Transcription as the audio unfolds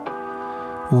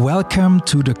Welcome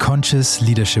to the Conscious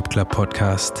Leadership Club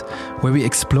podcast, where we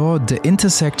explore the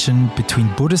intersection between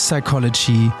Buddhist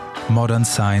psychology, modern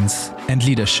science, and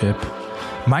leadership.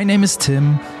 My name is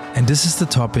Tim, and this is the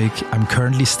topic I'm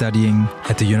currently studying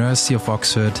at the University of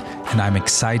Oxford, and I'm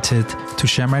excited to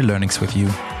share my learnings with you.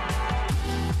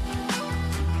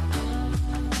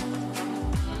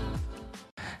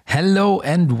 Hello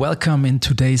and welcome in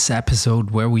today's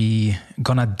episode where we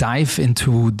gonna dive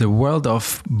into the world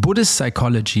of Buddhist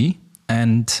psychology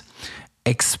and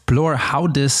explore how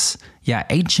this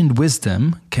ancient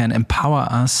wisdom can empower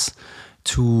us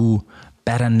to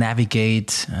better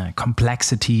navigate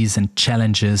complexities and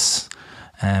challenges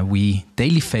we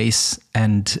daily face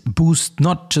and boost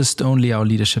not just only our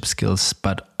leadership skills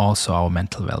but also our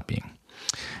mental well-being.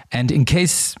 And in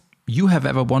case you have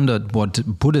ever wondered what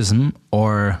Buddhism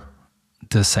or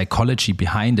the psychology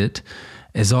behind it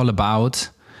is all about,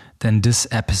 then this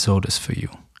episode is for you.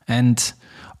 And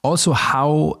also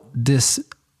how this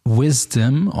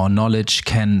wisdom or knowledge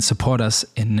can support us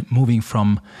in moving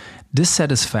from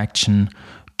dissatisfaction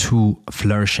to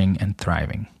flourishing and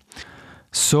thriving.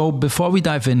 So before we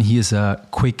dive in, here's a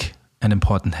quick and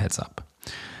important heads up.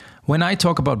 When I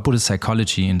talk about Buddhist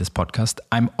psychology in this podcast,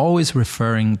 I'm always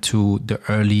referring to the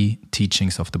early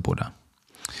teachings of the Buddha,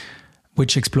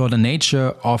 which explore the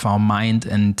nature of our mind,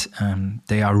 and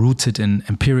they are rooted in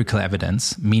empirical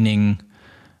evidence, meaning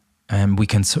we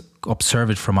can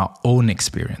observe it from our own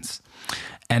experience.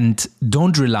 And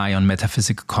don't rely on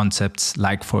metaphysical concepts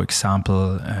like, for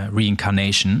example,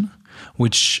 reincarnation,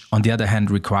 which on the other hand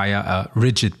require a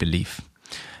rigid belief,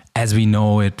 as we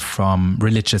know it from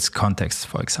religious contexts,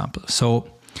 for example.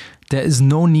 So there is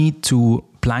no need to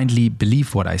blindly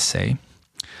believe what I say.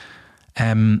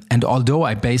 And although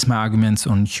I base my arguments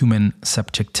on human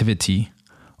subjectivity,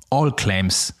 all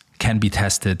claims can be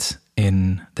tested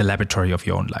in the laboratory of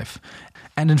your own life.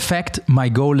 And in fact, my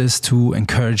goal is to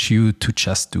encourage you to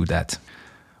just do that.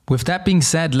 With that being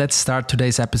said, let's start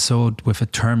today's episode with a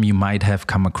term you might have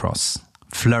come across: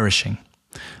 flourishing,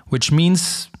 which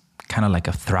means kind of like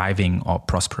a thriving or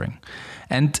prospering.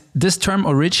 And this term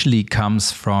originally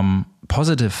comes from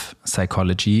positive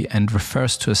psychology and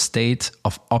refers to a state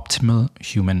of optimal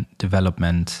human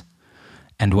development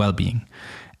and well-being.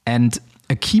 And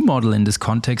a key model in this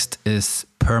context is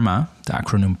PERMA, the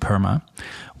acronym PERMA,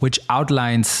 which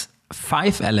outlines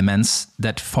 5 elements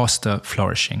that foster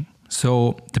flourishing.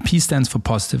 So the P stands for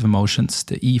positive emotions,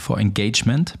 the E for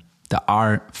engagement, the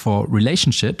R for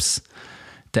relationships,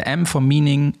 the M for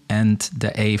meaning, and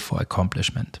the A for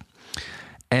accomplishment.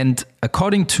 And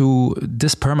according to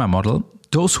this PERMA model,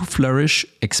 those who flourish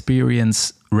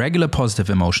experience regular positive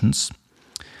emotions,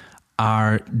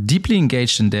 are deeply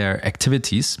engaged in their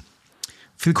activities,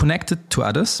 feel connected to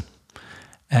others,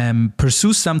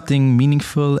 pursue something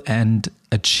meaningful, and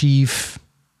achieve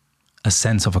a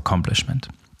sense of accomplishment.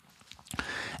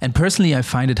 And personally, I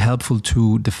find it helpful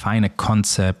to define a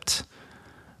concept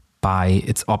by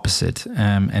its opposite.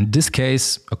 In this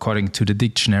case, according to the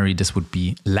dictionary, this would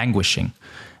be languishing.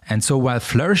 And so while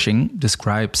flourishing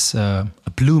describes a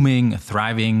blooming, a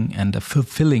thriving, and a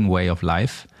fulfilling way of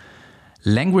life,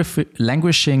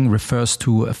 languishing refers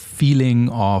to a feeling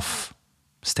of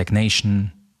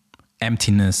stagnation,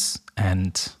 emptiness,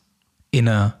 and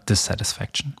inner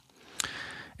dissatisfaction.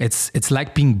 It's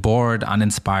like being bored,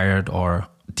 uninspired, or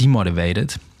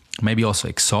demotivated, maybe also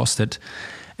exhausted,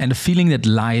 and a feeling that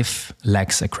life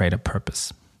lacks a greater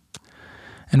purpose.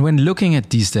 And when looking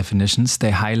at these definitions, they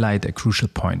highlight a crucial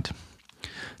point.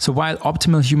 So while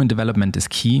optimal human development is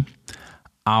key,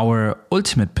 our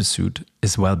ultimate pursuit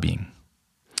is well-being.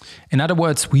 In other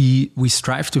words, we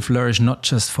strive to flourish not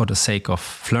just for the sake of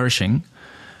flourishing,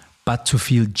 but to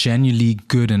feel genuinely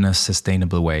good in a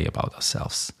sustainable way about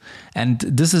ourselves. And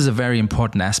this is a very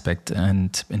important aspect,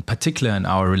 and in particular in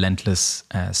our relentless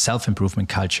self-improvement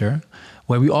culture,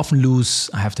 where we often lose,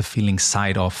 I have the feeling,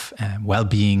 sight of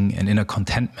well-being and inner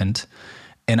contentment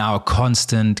in our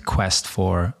constant quest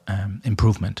for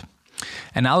improvement.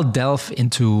 And I'll delve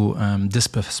into this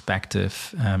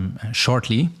perspective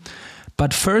shortly.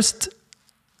 But first,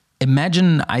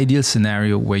 imagine an ideal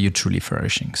scenario where you're truly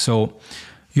flourishing. So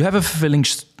you have a fulfilling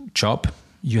job,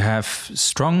 you have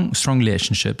strong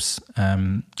relationships,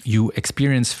 you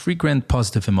experience frequent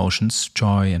positive emotions,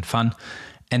 joy and fun,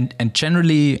 and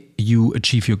generally you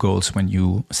achieve your goals when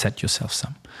you set yourself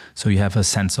some. So you have a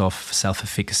sense of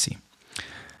self-efficacy.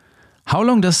 How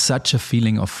long does such a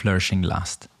feeling of flourishing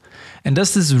last? And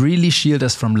does this really shield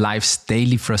us from life's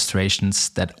daily frustrations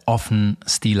that often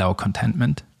steal our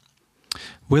contentment?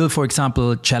 Will, for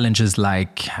example, challenges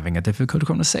like having a difficult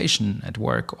conversation at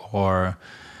work or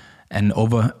an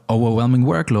overwhelming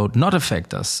workload not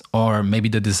affect us, or maybe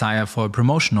the desire for a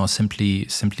promotion, or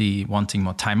simply wanting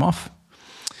more time off.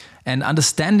 And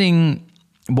understanding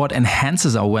what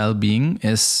enhances our well-being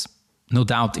is no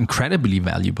doubt incredibly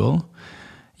valuable.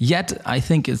 Yet I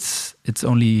think it's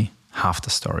only half the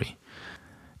story.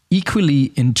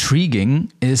 Equally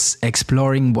intriguing is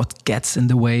exploring what gets in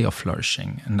the way of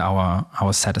flourishing and our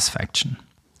satisfaction.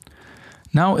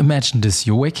 Now imagine this,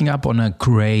 you're waking up on a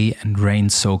grey and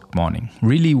rain-soaked morning,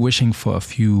 really wishing for a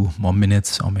few more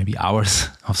minutes or maybe hours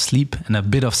of sleep and a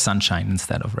bit of sunshine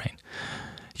instead of rain.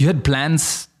 You had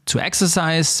plans to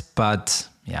exercise, but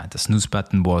the snooze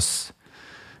button was,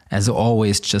 as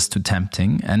always, just too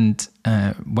tempting. And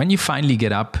when you finally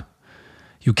get up,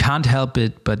 you can't help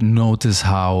it but notice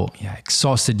how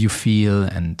exhausted you feel,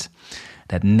 and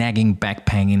that nagging back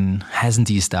pain hasn't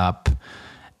eased up.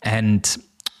 And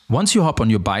once you hop on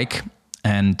your bike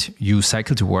and you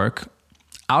cycle to work,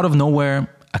 out of nowhere,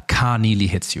 a car nearly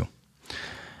hits you.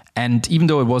 And even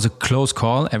though it was a close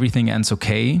call, everything ends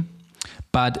okay.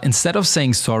 But instead of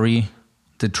saying sorry,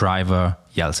 the driver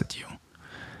yells at you.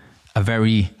 A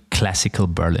very classical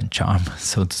Berlin charm,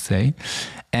 so to say.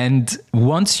 And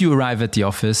once you arrive at the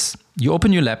office, you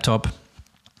open your laptop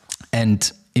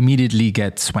and immediately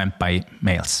get swamped by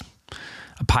mails.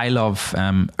 A pile of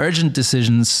urgent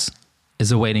decisions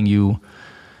is awaiting you.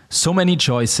 So many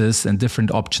choices and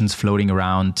different options floating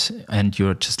around, and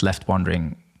you're just left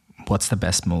wondering, what's the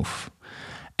best move?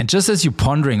 And just as you're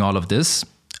pondering all of this,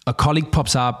 a colleague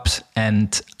pops up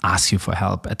and asks you for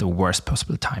help at the worst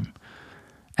possible time.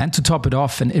 And to top it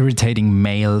off, an irritating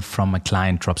mail from a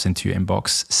client drops into your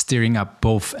inbox, stirring up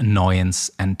both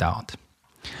annoyance and doubt.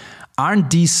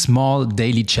 Aren't these small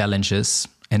daily challenges,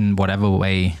 in whatever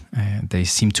way they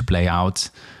seem to play out,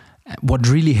 what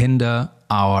really hinder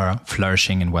our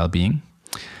flourishing and well-being?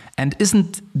 And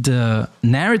isn't the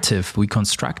narrative we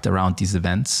construct around these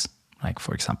events, like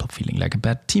for example feeling like a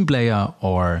bad team player,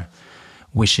 or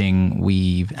wishing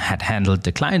we had handled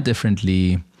the client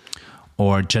differently,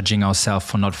 or judging ourselves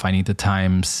for not finding the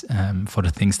times for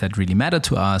the things that really matter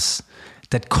to us,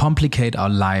 that complicate our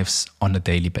lives on a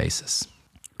daily basis?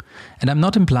 And I'm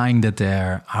not implying that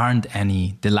there aren't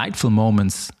any delightful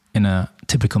moments in a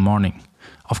typical morning.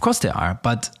 Of course there are,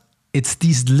 but it's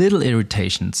these little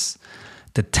irritations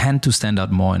that tend to stand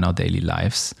out more in our daily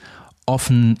lives,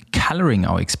 often coloring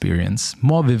our experience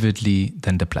more vividly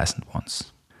than the pleasant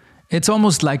ones. It's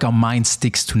almost like our mind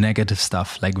sticks to negative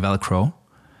stuff like Velcro,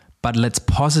 but lets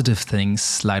positive things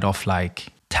slide off like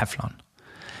Teflon.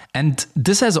 And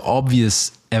this has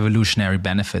obvious evolutionary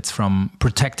benefits from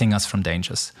protecting us from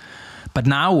dangers. But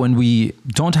now when we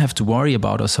don't have to worry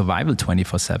about our survival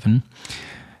 24/7,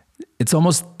 it's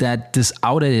almost that this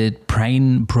outdated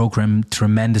brain program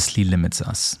tremendously limits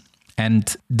us.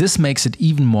 And this makes it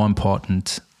even more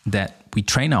important that we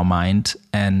train our mind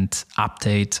and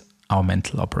update our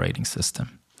mental operating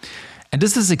system. And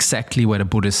this is exactly where the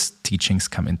Buddhist teachings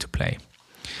come into play.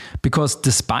 Because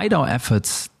despite our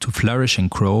efforts to flourish and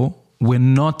grow, we're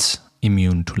not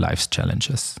immune to life's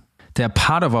challenges. They're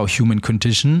part of our human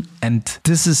condition, and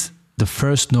this is the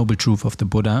first noble truth of the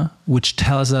Buddha, which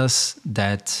tells us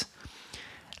that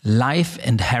life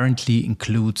inherently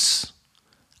includes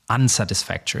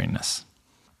unsatisfactoriness.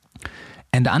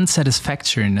 And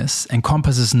unsatisfactoriness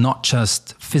encompasses not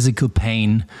just physical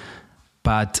pain,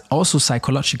 but also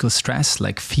psychological stress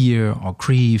like fear or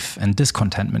grief and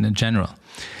discontentment in general.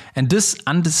 And this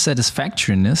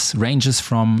unsatisfactoriness ranges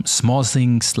from small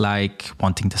things like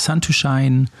wanting the sun to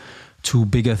shine to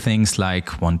bigger things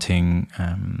like wanting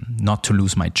not to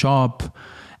lose my job.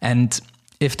 And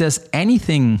if there's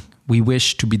anything we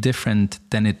wish to be different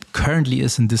than it currently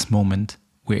is in this moment,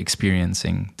 we're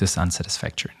experiencing this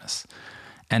unsatisfactoriness.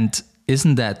 And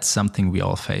isn't that something we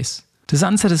all face? This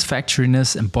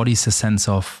unsatisfactoriness embodies a sense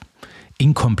of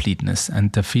incompleteness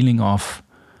and the feeling of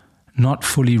not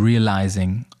fully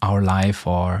realizing our life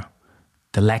or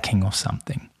the lacking of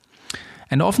something.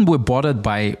 And often we're bothered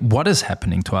by what is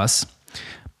happening to us,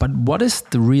 but what is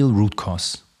the real root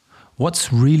cause?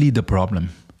 What's really the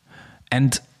problem?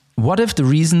 And what if the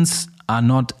reasons are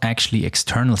not actually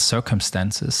external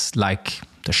circumstances like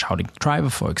the shouting driver,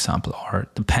 for example, or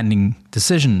the pending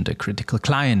decision, the critical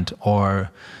client, or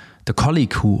the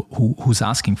colleague who's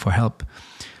asking for help?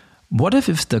 What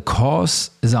if the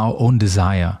cause is our own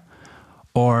desire,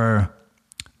 or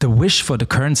the wish for the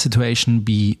current situation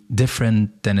be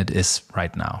different than it is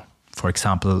right now? For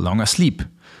example, longer sleep,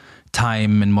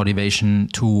 time and motivation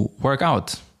to work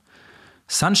out,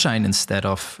 sunshine instead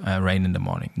of rain in the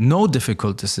morning, no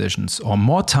difficult decisions, or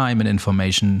more time and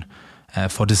information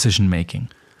for decision making,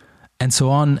 and so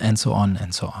on and so on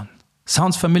and so on.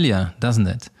 Sounds familiar, doesn't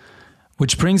it?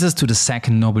 Which brings us to the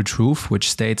second noble truth, which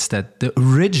states that the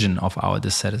origin of our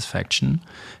dissatisfaction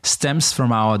stems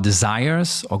from our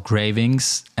desires or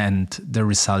cravings and the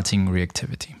resulting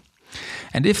reactivity.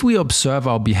 And if we observe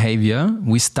our behavior,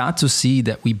 we start to see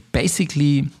that we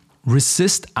basically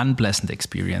resist unpleasant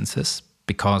experiences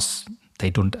because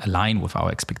they don't align with our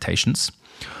expectations,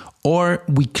 or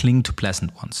we cling to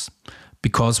pleasant ones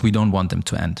because we don't want them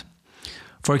to end.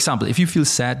 For example, if you feel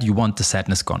sad, you want the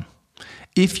sadness gone.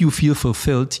 If you feel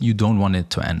fulfilled, you don't want it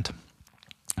to end.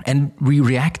 And we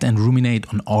react and ruminate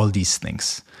on all these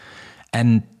things.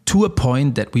 And to a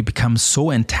point that we become so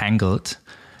entangled,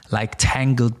 like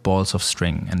tangled balls of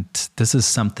string. And this is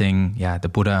something, the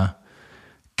Buddha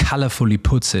colorfully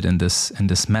puts it in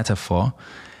this metaphor.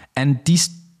 And these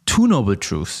two noble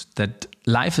truths, that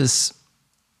life is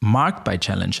marked by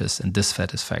challenges and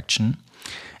dissatisfaction.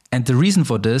 And the reason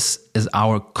for this is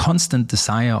our constant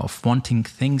desire of wanting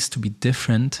things to be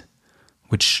different,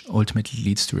 which ultimately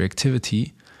leads to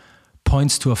reactivity,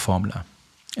 points to a formula.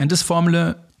 And this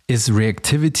formula is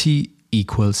reactivity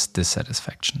equals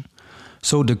dissatisfaction.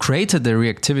 So the greater the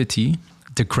reactivity,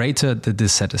 the greater the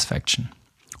dissatisfaction.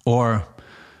 Or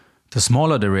the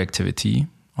smaller the reactivity,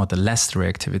 or the less the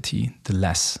reactivity, the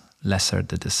lesser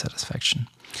the dissatisfaction.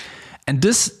 And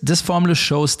this formula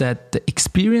shows that the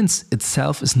experience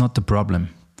itself is not the problem.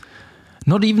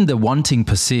 Not even the wanting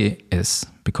per se is,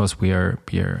 because we are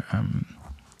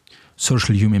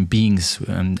social human beings,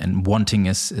 and wanting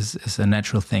is a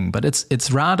natural thing. But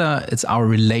it's rather our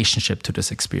relationship to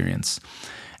this experience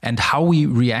and how we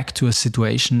react to a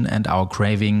situation and our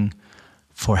craving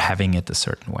for having it a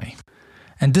certain way.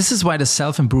 And this is why the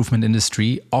self-improvement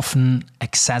industry often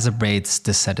exacerbates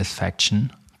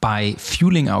dissatisfaction by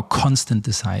fueling our constant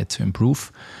desire to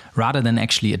improve, rather than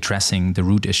actually addressing the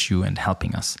root issue and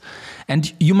helping us.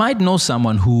 And you might know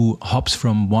someone who hops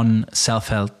from one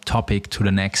self-help topic to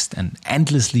the next and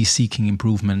endlessly seeking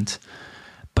improvement,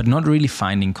 but not really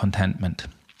finding contentment.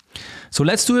 So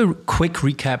let's do a quick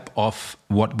recap of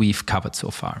what we've covered so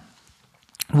far.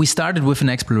 We started with an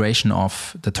exploration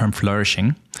of the term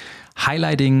flourishing,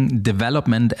 highlighting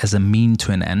development as a mean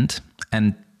to an end,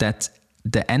 and that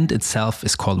the end itself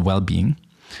is called well-being.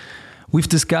 We've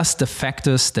discussed the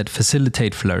factors that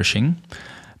facilitate flourishing,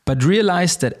 but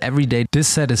realized that everyday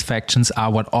dissatisfactions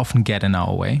are what often get in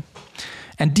our way.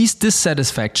 And these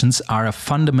dissatisfactions are a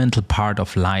fundamental part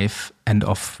of life and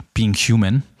of being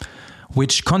human,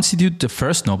 which constitute the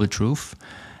first noble truth.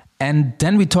 And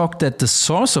then we talked that the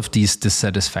source of these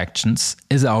dissatisfactions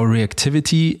is our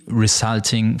reactivity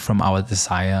resulting from our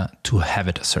desire to have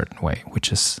it a certain way,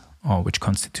 which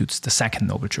constitutes the second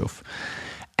noble truth.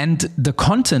 And the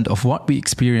content of what we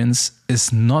experience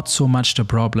is not so much the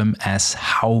problem as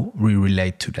how we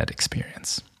relate to that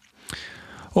experience.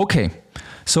 Okay,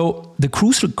 so the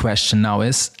crucial question now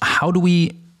is, how do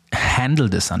we handle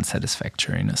this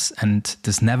unsatisfactoriness and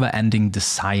this never-ending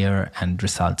desire and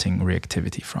resulting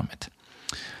reactivity from it?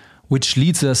 Which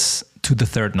leads us to the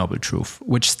third noble truth,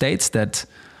 which states that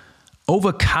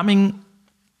overcoming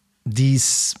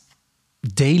these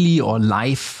daily or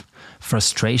life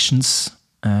frustrations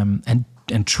and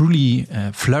truly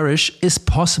flourish is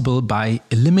possible by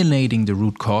eliminating the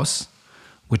root cause,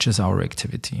 which is our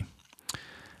reactivity.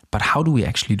 But how do we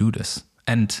actually do this?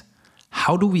 And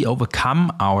how do we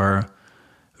overcome our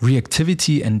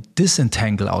reactivity and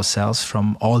disentangle ourselves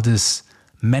from all this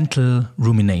mental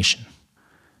rumination?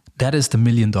 That is the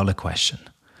million-dollar question.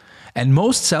 And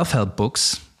most self-help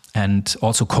books and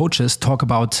also coaches talk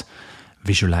about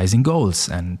visualizing goals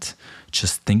and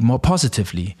just think more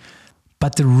positively.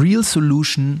 But the real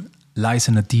solution lies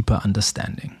in a deeper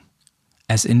understanding,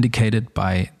 as indicated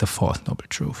by the fourth noble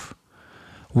truth,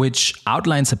 which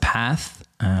outlines a path,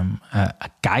 a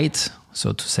guide,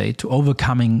 so to say, to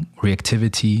overcoming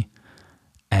reactivity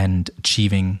and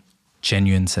achieving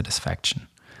genuine satisfaction.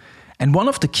 And one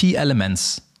of the key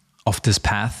elements of this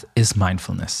path is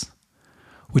mindfulness,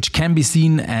 which can be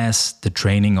seen as the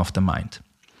training of the mind.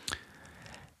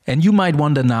 And you might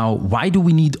wonder now, why do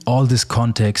we need all this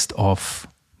context of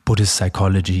Buddhist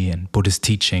psychology and Buddhist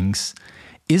teachings?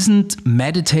 Isn't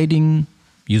meditating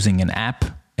using an app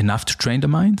enough to train the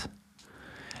mind?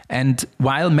 And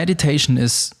while meditation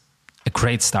is a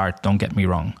great start, don't get me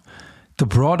wrong, the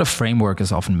broader framework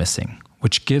is often missing,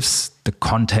 which gives the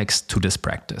context to this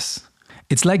practice.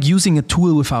 It's like using a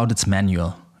tool without its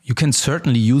manual. You can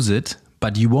certainly use it,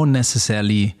 but you won't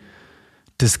necessarily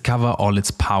discover all its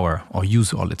power or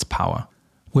use all its power.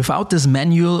 Without this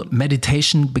manual,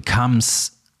 meditation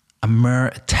becomes a mere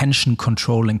attention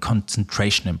control and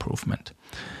concentration improvement.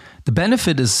 The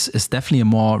benefit is definitely a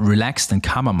more relaxed and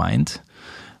calmer mind,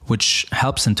 which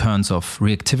helps in terms of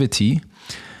reactivity.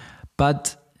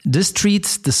 But this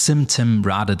treats the symptom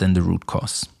rather than the root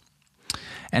cause.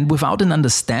 And without an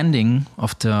understanding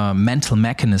of the mental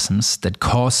mechanisms that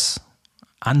cause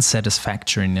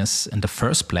unsatisfactoriness in the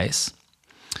first place,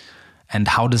 and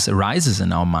how this arises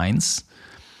in our minds,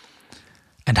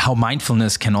 and how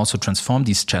mindfulness can also transform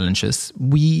these challenges,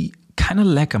 we kind of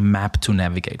lack a map to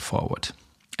navigate forward.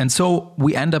 And so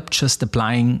we end up just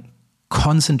applying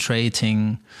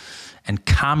concentrating and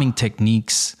calming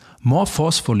techniques more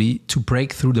forcefully to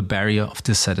break through the barrier of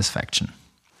dissatisfaction.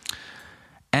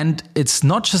 And it's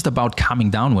not just about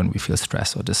calming down when we feel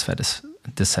stressed or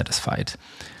dissatisfied,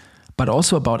 but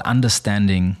also about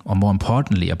understanding, or more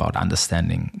importantly, about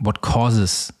understanding what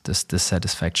causes this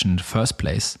dissatisfaction in the first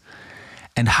place,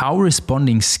 and how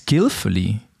responding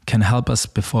skillfully can help us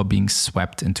before being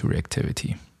swept into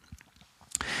reactivity.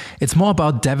 It's more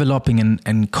about developing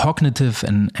an cognitive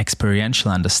and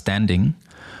experiential understanding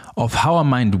of how our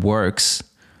mind works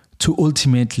to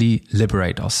ultimately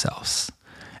liberate ourselves.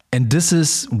 And this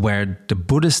is where the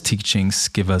Buddhist teachings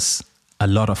give us a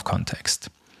lot of context.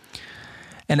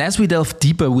 And as we delve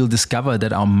deeper, we'll discover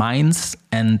that our minds,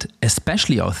 and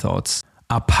especially our thoughts,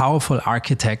 are powerful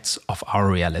architects of our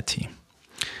reality.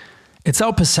 It's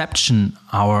our perception,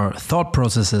 our thought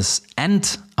processes,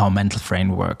 and our mental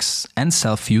frameworks and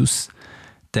self-views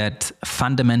that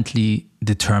fundamentally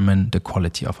determine the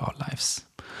quality of our lives.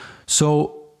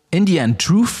 So, in the end,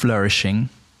 true flourishing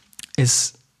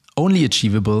is only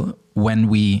achievable when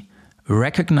we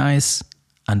recognize,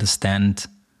 understand,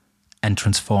 and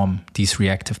transform these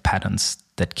reactive patterns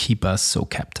that keep us so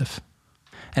captive.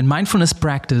 And mindfulness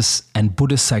practice and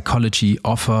Buddhist psychology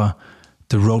offer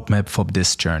the roadmap for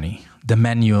this journey, the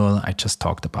manual I just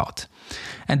talked about.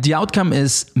 And the outcome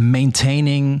is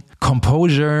maintaining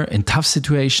composure in tough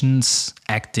situations,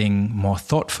 acting more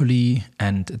thoughtfully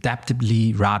and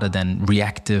adaptively rather than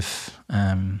reactive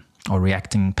or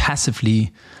reacting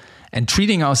passively, and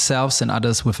treating ourselves and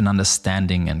others with an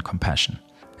understanding and compassion.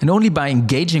 And only by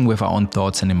engaging with our own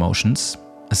thoughts and emotions,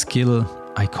 a skill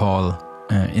I call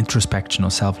introspection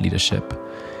or self-leadership,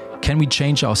 can we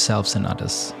change ourselves and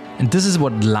others. And this is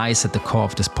what lies at the core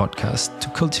of this podcast, to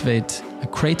cultivate a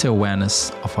greater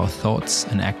awareness of our thoughts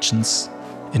and actions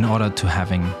in order to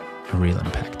having a real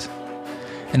impact.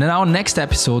 And in our next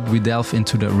episode, we delve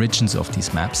into the origins of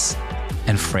these maps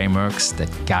and frameworks that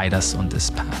guide us on this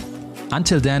path.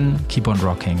 Until then, keep on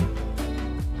rocking.